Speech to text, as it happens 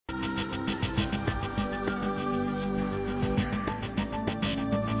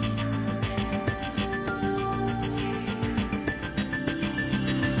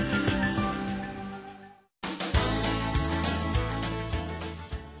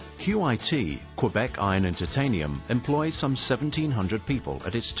QIT, Quebec Iron and Titanium, employs some 1,700 people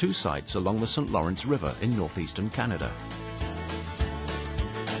at its 2 sites along the St. Lawrence River in northeastern Canada.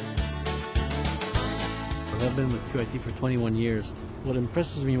 I've been with QIT for 21 years. What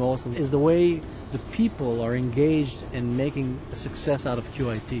impresses me most is the way the people are engaged in making a success out of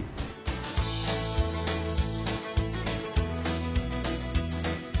QIT.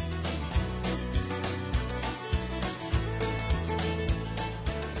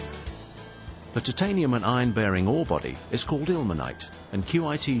 The titanium and iron-bearing ore body is called ilmenite, and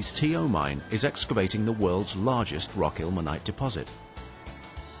QIT's TO mine is excavating the world's largest rock ilmenite deposit.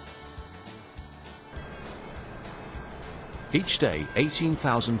 Each day,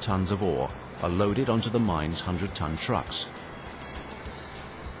 18,000 tons of ore are loaded onto the mine's 100-ton trucks.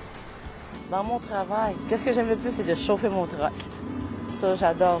 Dans mon travail, qu'est-ce que j'aime le plus, c'est de chauffer mon truck. Ça,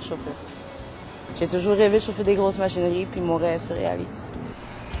 j'adore chauffer. J'ai toujours rêvé de chauffer des grosses machineries, puis mon rêve se réalise.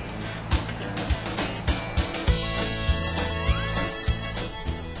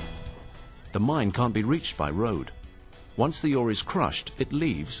 The mine can't be reached by road. Once the ore is crushed, it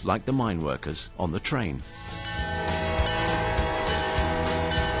leaves, like the mine workers, on the train.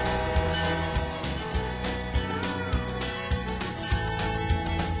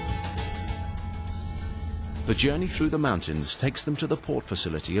 The journey through the mountains takes them to the port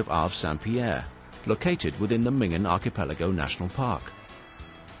facility of Havre Saint-Pierre, located within the Mingan Archipelago National Park.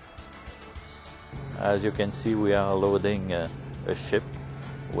 As you can see, we are loading a ship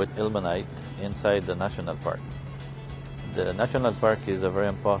with ilmenite inside the national park. The national park is a very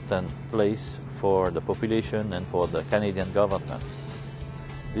important place for the population and for the Canadian government.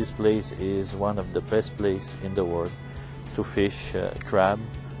 This place is one of the best places in the world to fish crab,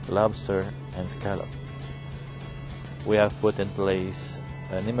 lobster and scallop. We have put in place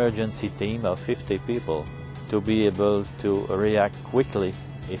an emergency team of 50 people to be able to react quickly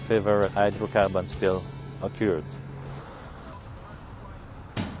if ever a hydrocarbon spill occurred.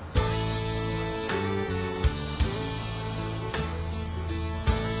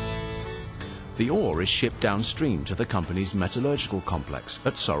 The ore is shipped downstream to the company's metallurgical complex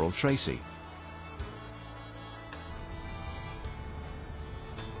at Sorel Tracy.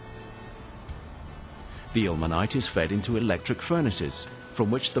 The ilmenite is fed into electric furnaces,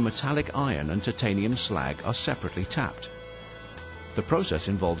 from which the metallic iron and titanium slag are separately tapped. The process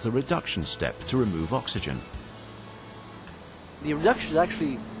involves a reduction step to remove oxygen. The reduction is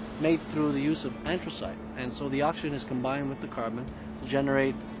actually made through the use of anthracite, and so the oxygen is combined with the carbon to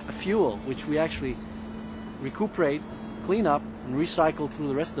generate a fuel which we actually recuperate, clean up, and recycle through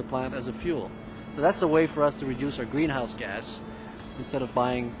the rest of the plant as a fuel. So that's a way for us to reduce our greenhouse gas instead of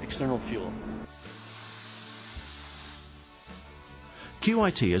buying external fuel.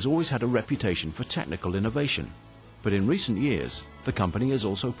 QIT has always had a reputation for technical innovation, but in recent years, the company has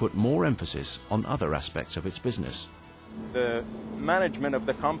also put more emphasis on other aspects of its business. The management of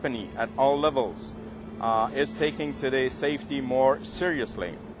the company at all levels is taking today's safety more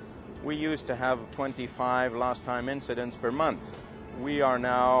seriously. We used to have 25 lost time incidents per month. We are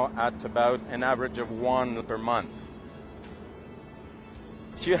now at about an average of 1 per month.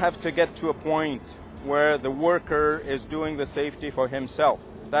 You have to get to a point where the worker is doing the safety for himself.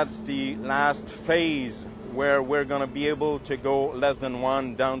 That's the last phase where we're going to be able to go less than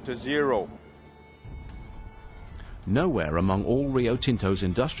 1 down to 0. Nowhere among all Rio Tinto's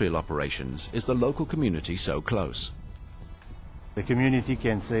industrial operations is the local community so close. The community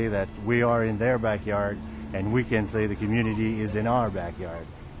can say that we are in their backyard, and we can say the community is in our backyard.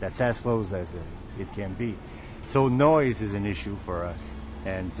 That's as close as it can be. So noise is an issue for us,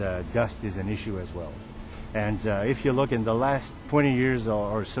 and dust is an issue as well. And if you look in the last 20 years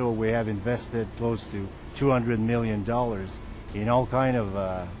or so, we have invested close to $200 million in all kind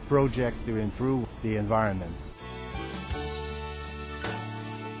of projects to improve the environment.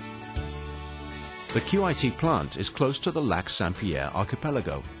 The QIT plant is close to the Lac Saint-Pierre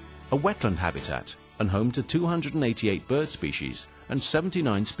archipelago, a wetland habitat and home to 288 bird species and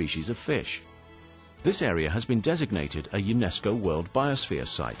 79 species of fish. This area has been designated a UNESCO World Biosphere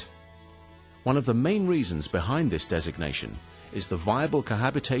Site. One of the main reasons behind this designation is the viable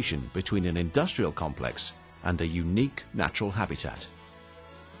cohabitation between an industrial complex and a unique natural habitat.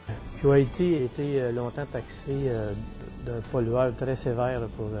 QIT a été longtemps taxé d'un pollueur très sévère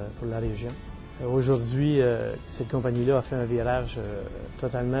pour la région. Aujourd'hui, cette compagnie-là a fait un virage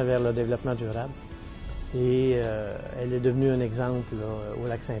totalement vers le développement durable et elle est devenue un exemple là, au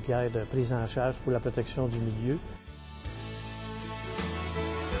lac Saint-Pierre de prise en charge pour la protection du milieu.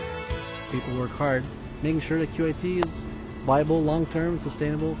 People work hard making sure that QIT is viable, long-term,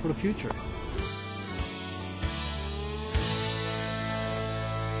 sustainable for the future.